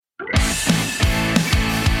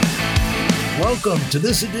Welcome to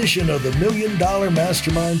this edition of the $1 Million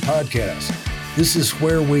Mastermind Podcast. This is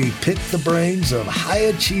where we pick the brains of high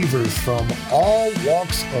achievers from all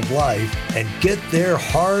walks of life and get their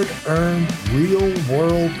hard-earned,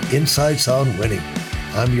 real-world insights on winning.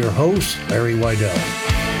 I'm your host, Larry Weidel.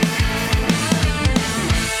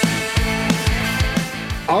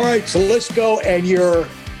 All right, so let's go. And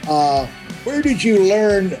where did you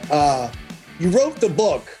learn? You wrote the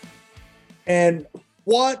book, and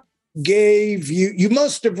what gave you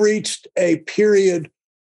must have reached a period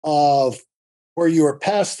of where you were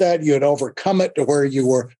past that, you had overcome it to where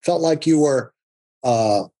you felt like you were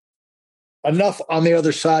enough on the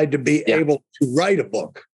other side to be able to write a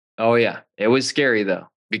book. Oh yeah. It was scary though,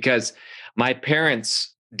 because my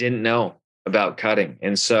parents didn't know about cutting.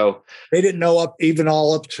 And so they didn't know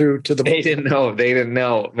all up to the book. They didn't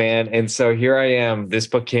know, man. And so here I am. This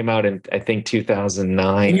book came out in, I think,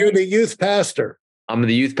 2009. And you're the youth pastor. I'm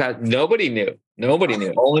the youth pastor. Nobody knew.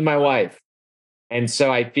 Only my wife. And so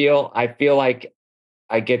I feel like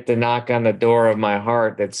I get the knock on the door of my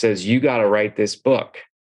heart that says, you got to write this book.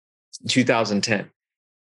 2010.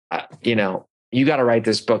 You got to write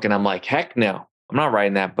this book. And I'm like, heck no, I'm not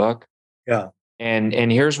writing that book. Yeah. And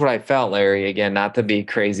here's what I felt, Larry, again, not to be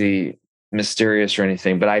crazy, mysterious or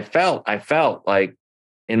anything, but I felt like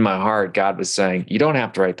in my heart, God was saying, you don't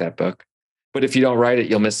have to write that book, but if you don't write it,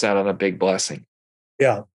 you'll miss out on a big blessing.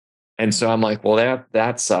 Yeah. And so I'm like, well,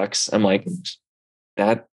 that sucks. I'm like,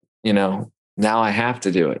 that, now I have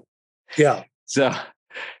to do it. Yeah.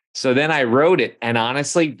 So then I wrote it. And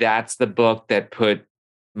honestly, that's the book that put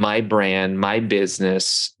my brand, my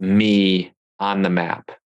business, me on the map.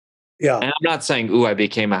 Yeah. And I'm not saying, I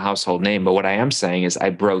became a household name, but what I am saying is I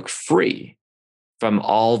broke free from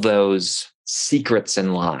all those secrets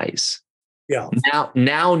and lies. Yeah.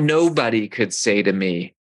 Now nobody could say to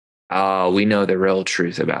me, oh, we know the real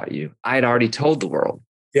truth about you. I had already told the world.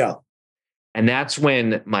 Yeah. And that's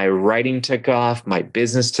when my writing took off, my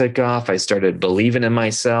business took off. I started believing in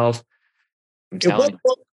myself.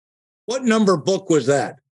 What number book was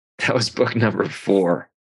that? That was book number 4.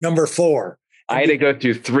 Number 4. I had to go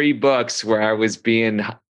through 3 books where I was being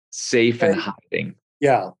safe and hiding.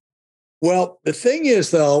 Yeah. Well, the thing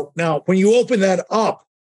is, though, now when you open that up,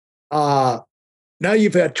 now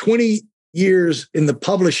you've had 20 years in the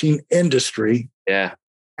publishing industry. Yeah.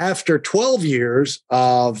 After 12 years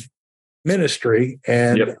of ministry.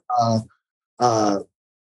 And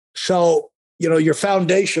so, your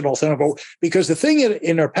foundational thing, because the thing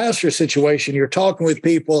in our pastor situation, you're talking with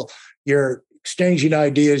people, you're exchanging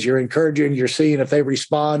ideas, you're encouraging, you're seeing if they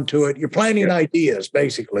respond to it. You're planting ideas,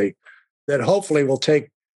 basically, that hopefully will take,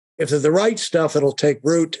 if they're the right stuff, it'll take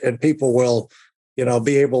root and people will,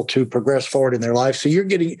 be able to progress forward in their life. So you're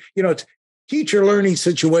getting, it's teacher learning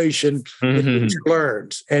situation, the teacher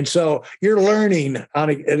learns. And so you're learning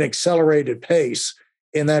on an accelerated pace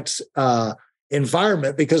in that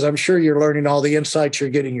environment, because I'm sure you're learning all the insights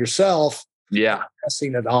you're getting yourself. Yeah.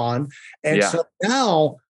 Passing it on. And so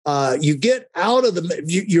now, you get out of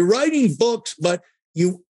you're writing books, but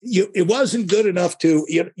it wasn't good enough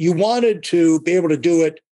you wanted to be able to do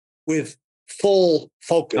it with full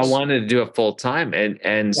focus. I wanted to do it full time.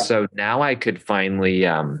 And so now I could finally,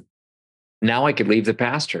 now I could leave the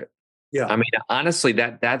pastorate. Yeah. I mean, honestly,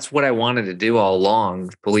 that's what I wanted to do all along,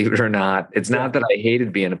 believe it or not. It's not that I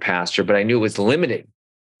hated being a pastor, but I knew it was limiting.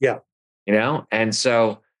 Yeah. And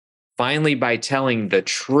so finally, by telling the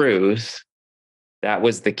truth, that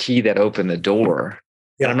was the key that opened the door.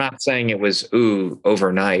 Yeah. And I'm not saying it was,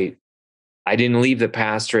 overnight. I didn't leave the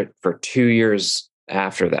pastorate for 2 years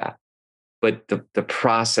after that. But the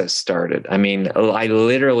process started. I mean, I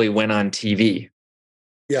literally went on TV.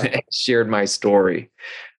 Yeah. And shared my story.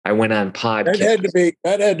 I went on podcasts.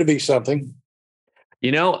 That had to be something.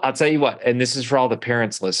 I'll tell you what, and this is for all the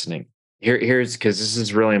parents listening. Here's because this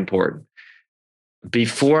is really important.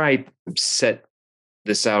 Before I set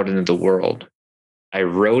this out into the world, I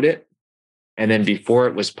wrote it, and then before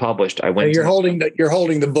it was published, I went. You're holding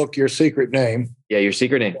the book, Your Secret Name. Yeah, Your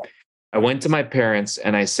Secret Name. Yeah. I went to my parents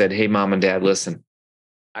and I said, "Hey, Mom and Dad, listen.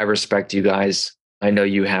 I respect you guys. I know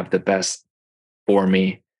you have the best for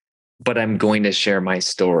me, but I'm going to share my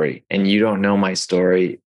story, and you don't know my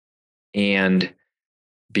story. And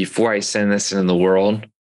before I send this into the world,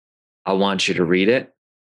 I want you to read it,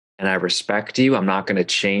 and I respect you. I'm not going to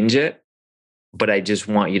change it." But I just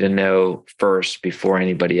want you to know first before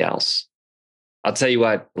anybody else. I'll tell you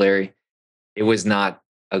what, Larry, it was not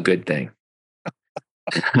a good thing.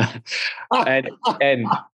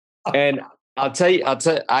 and I'll tell you,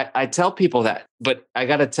 I tell people that, but I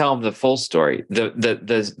got to tell them the full story.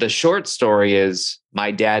 The short story is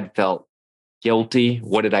my dad felt guilty.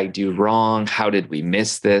 What did I do wrong? How did we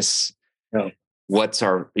miss this? Yeah. What's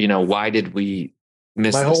our, why did we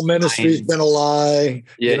miss My this whole ministry's time? been a lie.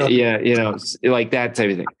 Yeah, yeah, like that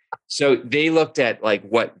type of thing. So they looked at like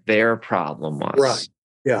what their problem was. Right.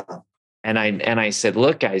 Yeah. And I said,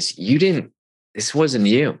 look, guys, this wasn't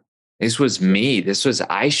you. This was me.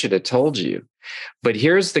 I should have told you. But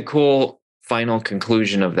here's the cool final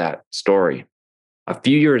conclusion of that story. A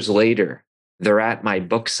few years later, they're at my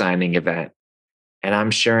book signing event, and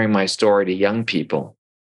I'm sharing my story to young people.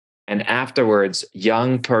 And afterwards,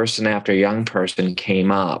 young person after young person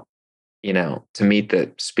came up, to meet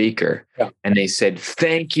the speaker. Yeah. And they said,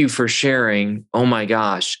 thank you for sharing. Oh my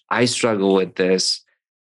gosh, I struggle with this.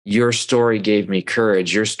 Your story gave me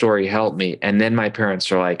courage. Your story helped me. And then my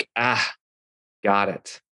parents are like, got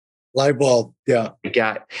it. Light bulb. Yeah.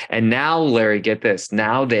 And now, Larry, get this.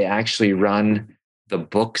 Now they actually run the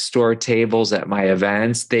bookstore tables at my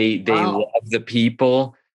events. They love the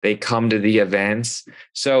people. They come to the events.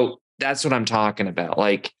 So that's what I'm talking about.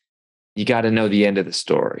 Like, you got to know the end of the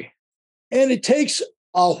story. And it takes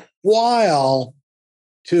a while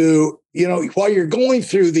to, while you're going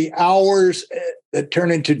through the hours that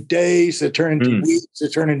turn into days, that turn into weeks,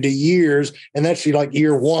 that turn into years. And that's like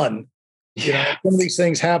year one. Yeah. Some of these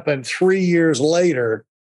things happen 3 years later.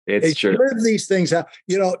 It's true. These things happen.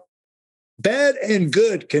 Bad and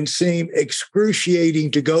good can seem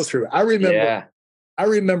excruciating to go through. I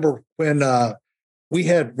remember when we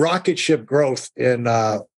had rocket ship growth in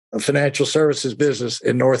a financial services business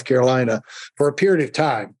in North Carolina for a period of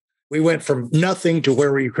time. We went from nothing to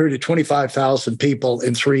where we recruited 25,000 people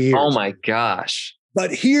in 3 years. Oh my gosh.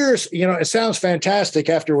 But here's, it sounds fantastic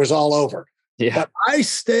after it was all over. Yeah. But I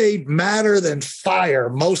stayed madder than fire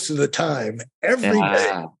most of the time, every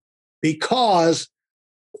day, because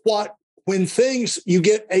when you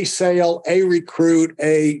get a sale, a recruit,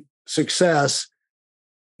 a success,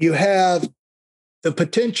 you have the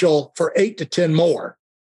potential for 8 to 10 more.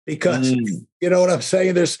 Because you know what I'm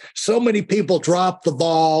saying? There's so many people drop the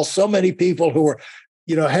ball, so many people who were,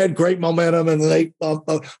 had great momentum, and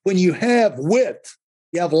when you have width,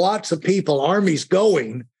 you have lots of people, armies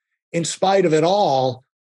going. In spite of it all,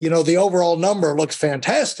 the overall number looks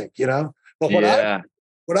fantastic. But what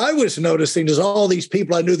I was noticing is all these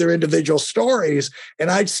people, I knew their individual stories, and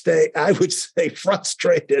I would stay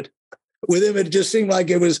frustrated with them. It just seemed like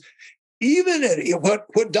it was.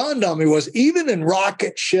 What dawned on me was even in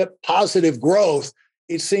rocket ship positive growth,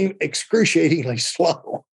 it seemed excruciatingly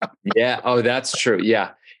slow. Yeah. Oh, that's true.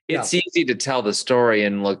 Yeah. It's easy to tell the story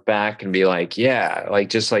and look back and be like, yeah, like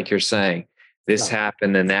just like you're saying, this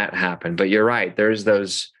happened and that happened. But you're right. There's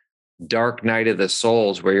those dark night of the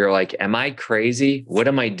souls where you're like, am I crazy? What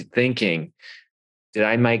am I thinking? Did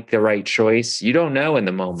I make the right choice? You don't know in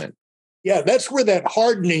the moment. Yeah, that's where that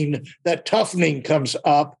hardening, that toughening comes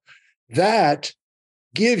up. That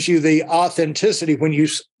gives you the authenticity when you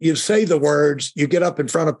say the words, you get up in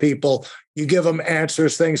front of people, you give them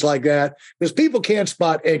answers, things like that. Because people can't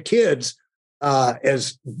spot, and kids,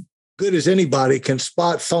 as good as anybody, can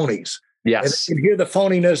spot phonies. Yes. And they can hear the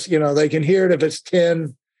phoniness, they can hear it if it's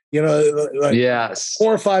 10, like yes,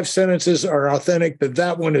 4 or 5 sentences are authentic, but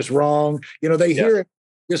that one is wrong. They hear it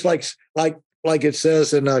just like it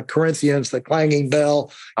says in Corinthians, the clanging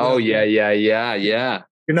bell. Oh, yeah.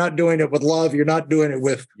 You're not doing it with love. You're not doing it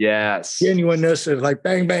with genuineness. It's like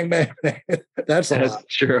bang, bang, bang, bang. That's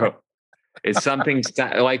true. It's something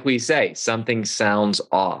like we say, something sounds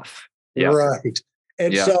off. Yep. Right.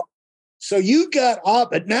 And so you got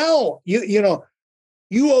up, but now you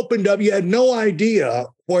opened up. You had no idea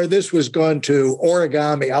where this was going to.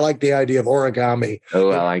 Origami. I like the idea of origami.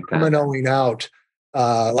 Oh, I like that. Dominoing out,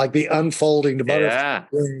 like the unfolding, the butterfly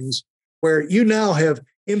wings, where you now have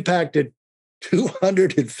impacted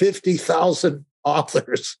 250,000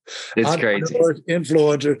 authors, it's crazy,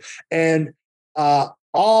 influencers, and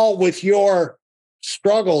all with your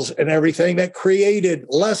struggles and everything that created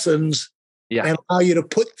lessons and allow you to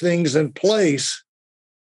put things in place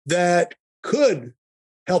that could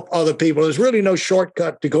help other people. There's really no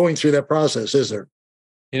shortcut to going through that process, is there?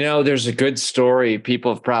 There's a good story.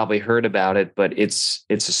 People have probably heard about it, but it's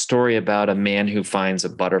a story about a man who finds a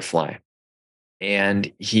butterfly.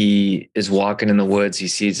 And he is walking in the woods. He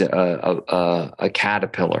sees a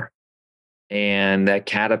caterpillar, and that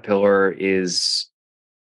caterpillar is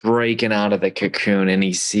breaking out of the cocoon, and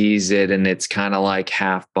he sees it, and it's kind of like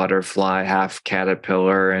half butterfly, half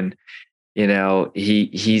caterpillar. And,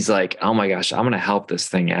 he's like, oh my gosh, I'm going to help this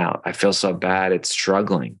thing out. I feel so bad. It's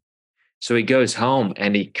struggling. So he goes home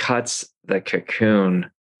and he cuts the cocoon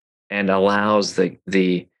and allows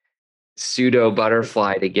the pseudo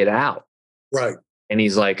butterfly to get out. Right. And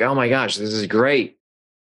he's like, oh my gosh, this is great.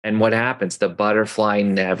 And what happens? The butterfly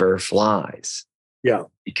never flies. Yeah.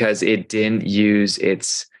 Because it didn't use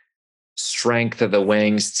its strength of the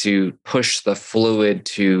wings to push the fluid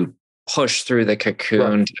to push through the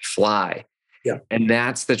cocoon to fly. Yeah. And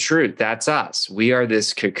that's the truth. That's us. We are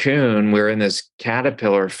this cocoon. We're in this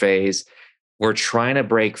caterpillar phase. We're trying to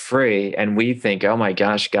break free. And we think, oh my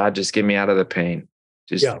gosh, God, just get me out of the pain.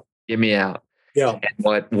 Just get me out. Yeah.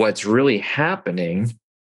 And what's really happening,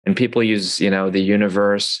 and people use, the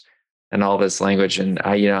universe and all this language. And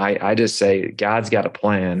I just say, God's got a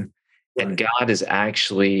plan. Right. And God is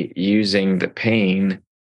actually using the pain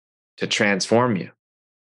to transform you.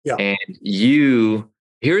 Yeah. And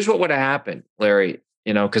here's what would have happened, Larry,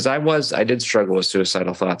 because I did struggle with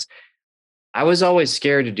suicidal thoughts. I was always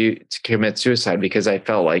scared to commit suicide because I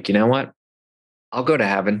felt like, you know what? I'll go to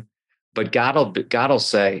heaven, but God'll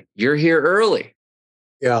say, you're here early.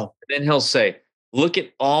 Yeah. And then he'll say, look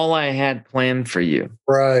at all I had planned for you.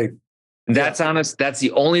 Right. That's honest. That's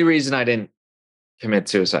the only reason I didn't commit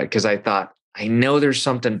suicide, because I thought, I know there's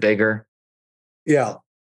something bigger. Yeah.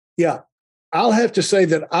 Yeah. I'll have to say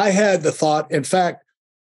that I had the thought, in fact,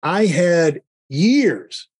 I had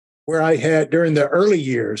years during the early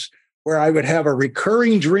years, where I would have a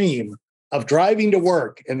recurring dream of driving to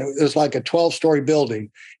work. And it was like a 12-story building.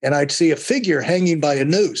 And I'd see a figure hanging by a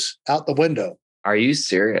noose out the window. Are you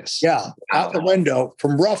serious? Yeah. Wow. Out the window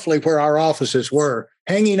from roughly where our offices were,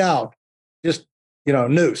 hanging out, just,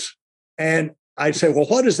 noose. And I'd say, well,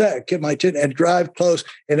 what is that? Get my attention and drive close.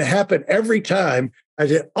 And it happened every time. I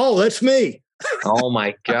said, oh, that's me. Oh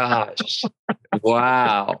my gosh.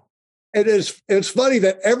 Wow. It's funny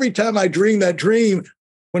that every time I dream that dream,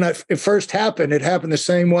 when it first happened, it happened the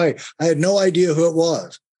same way. I had no idea who it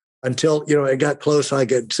was until, it got close. I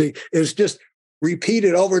could see it was just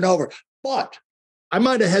repeated over and over. But I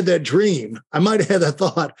might have had that dream. I might have had that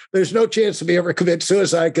thought. There's no chance of me ever commit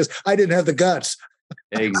suicide because I didn't have the guts.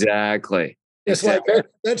 Exactly. It's like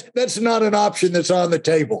that's not an option that's on the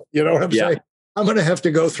table. You know what I'm saying? I'm going to have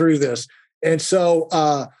to go through this. And so,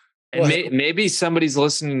 maybe somebody's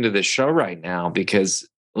listening to the show right now because,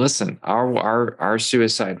 listen, our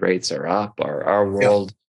suicide rates are up. Our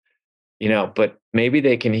world, but maybe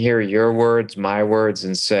they can hear your words, my words,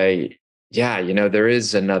 and say, yeah, there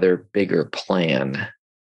is another bigger plan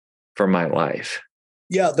for my life.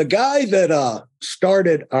 Yeah, the guy that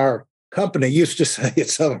started our company used to say at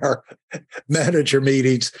some of our manager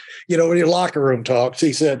meetings, in your locker room talks,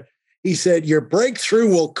 he said, your breakthrough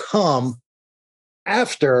will come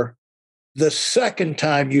after the second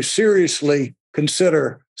time you seriously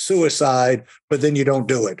consider suicide, but then you don't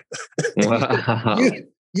do it. Wow.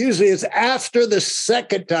 Usually it's after the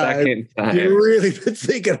second time you're really been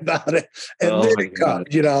thinking about it, and then it comes,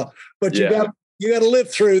 But you got to live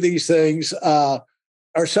through these things, or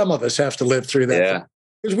some of us have to live through that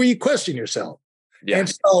because you question yourself. Yeah. And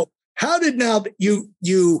so, how did now you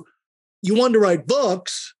wanted to write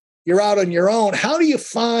books? You're out on your own. How did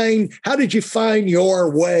you find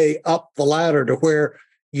your way up the ladder to where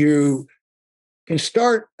you can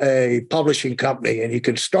start a publishing company and you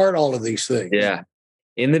can start all of these things? Yeah.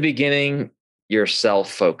 In the beginning, you're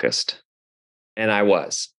self-focused. And I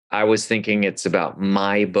was thinking it's about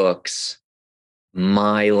my books,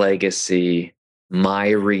 my legacy, my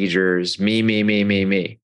readers,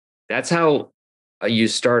 me. That's how you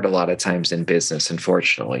start a lot of times in business,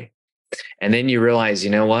 unfortunately. And then you realize, you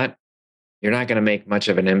know what? You're not going to make much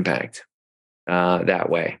of an impact that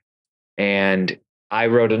way. And I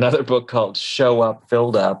wrote another book called Show Up,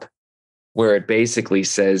 Filled Up, where it basically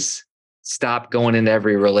says, stop going into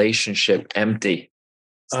every relationship empty.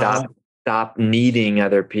 Stop needing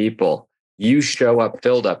other people. You show up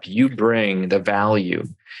filled up. You bring the value.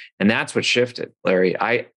 And that's what shifted, Larry.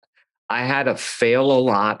 I had to fail a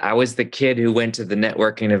lot. I was the kid who went to the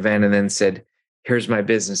networking event and then said, here's my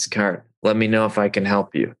business card. Let me know if I can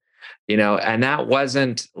help you. And that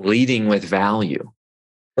wasn't leading with value.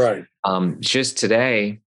 Right. Just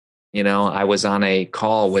today, I was on a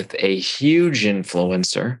call with a huge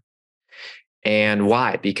influencer. And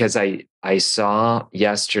why? Because I saw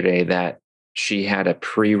yesterday that she had a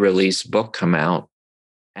pre-release book come out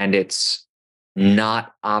and it's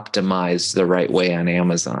not optimized the right way on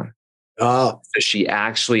Amazon. So she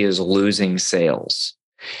actually is losing sales.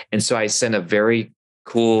 And so I sent a very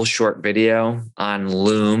cool short video on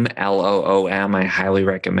Loom, Loom. I highly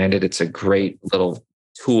recommend it. It's a great little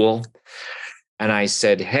tool. And I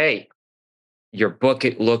said, hey, your book,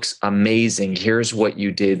 it looks amazing. Here's what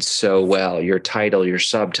you did so well. Your title, your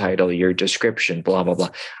subtitle, your description, blah, blah, blah.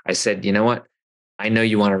 I said, you know what? I know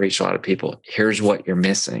you want to reach a lot of people. Here's what you're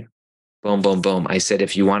missing. Boom, boom, boom. I said,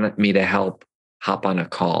 if you want me to help hop on a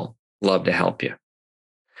call. Love to help you.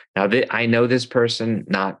 Now, I know this person,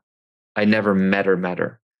 I never met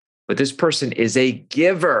her, but this person is a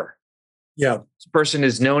giver. Yeah. This person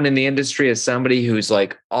is known in the industry as somebody who's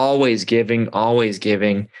like always giving, always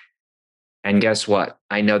giving. And guess what?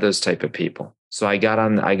 I know those type of people. So I got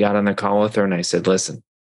on the call with her and I said, listen,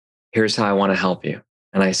 here's how I want to help you.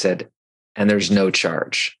 And I said, and there's no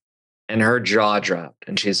charge. And her jaw dropped.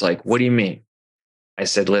 And she's like, what do you mean? I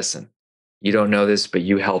said, listen, you don't know this, but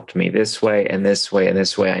you helped me this way and this way and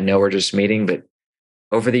this way. I know we're just meeting, but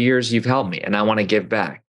over the years, you've helped me and I want to give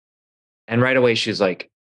back. And right away, she's like,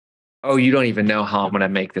 oh, you don't even know how I'm going to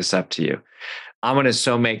make this up to you. I'm going to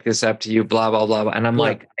so make this up to you, blah, blah, blah. And I'm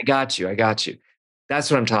like, I got you. That's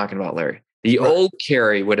what I'm talking about, Larry. The old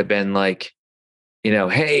Kary would have been like,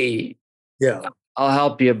 hey, I'll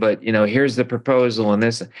help you, but here's the proposal and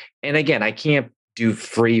this. And again, I can't do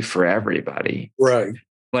free for everybody. Right.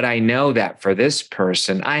 But I know that for this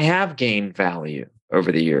person, I have gained value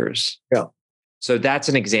over the years. Yeah. So that's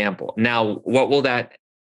an example. Now, what will that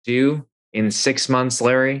do in 6 months,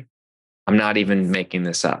 Larry? I'm not even making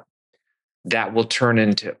this up. That will turn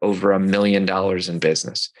into over $1 million in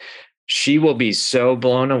business. She will be so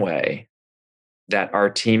blown away that our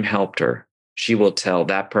team helped her. She will tell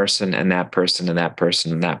that person and that person and that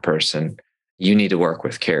person and that person, you need to work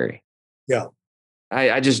with Kary. Yeah.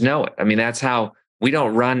 I just know it. I mean, that's how we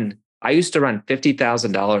don't run. I used to run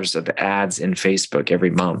 $50,000 of ads in Facebook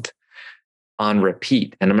every month on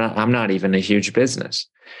repeat. And I'm not even a huge business.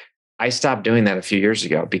 I stopped doing that a few years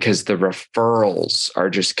ago because the referrals are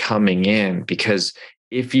just coming in. Because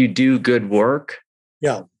if you do good work,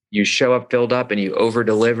 you show up filled up and you over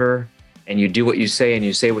deliver and you do what you say and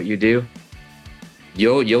you say what you do,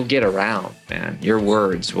 you'll get around, man. Your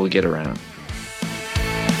words will get around.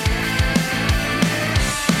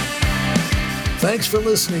 Thanks for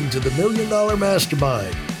listening to the $1 Million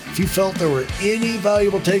Mastermind. If you felt there were any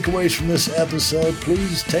valuable takeaways from this episode,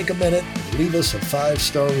 please take a minute and leave us a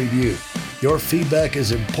 5-star review. Your feedback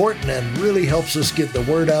is important and really helps us get the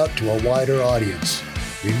word out to a wider audience.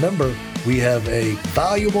 Remember, we have a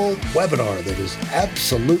valuable webinar that is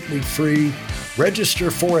absolutely free. Register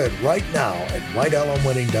for it right now at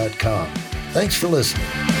whitealumwinning.com. Thanks for listening.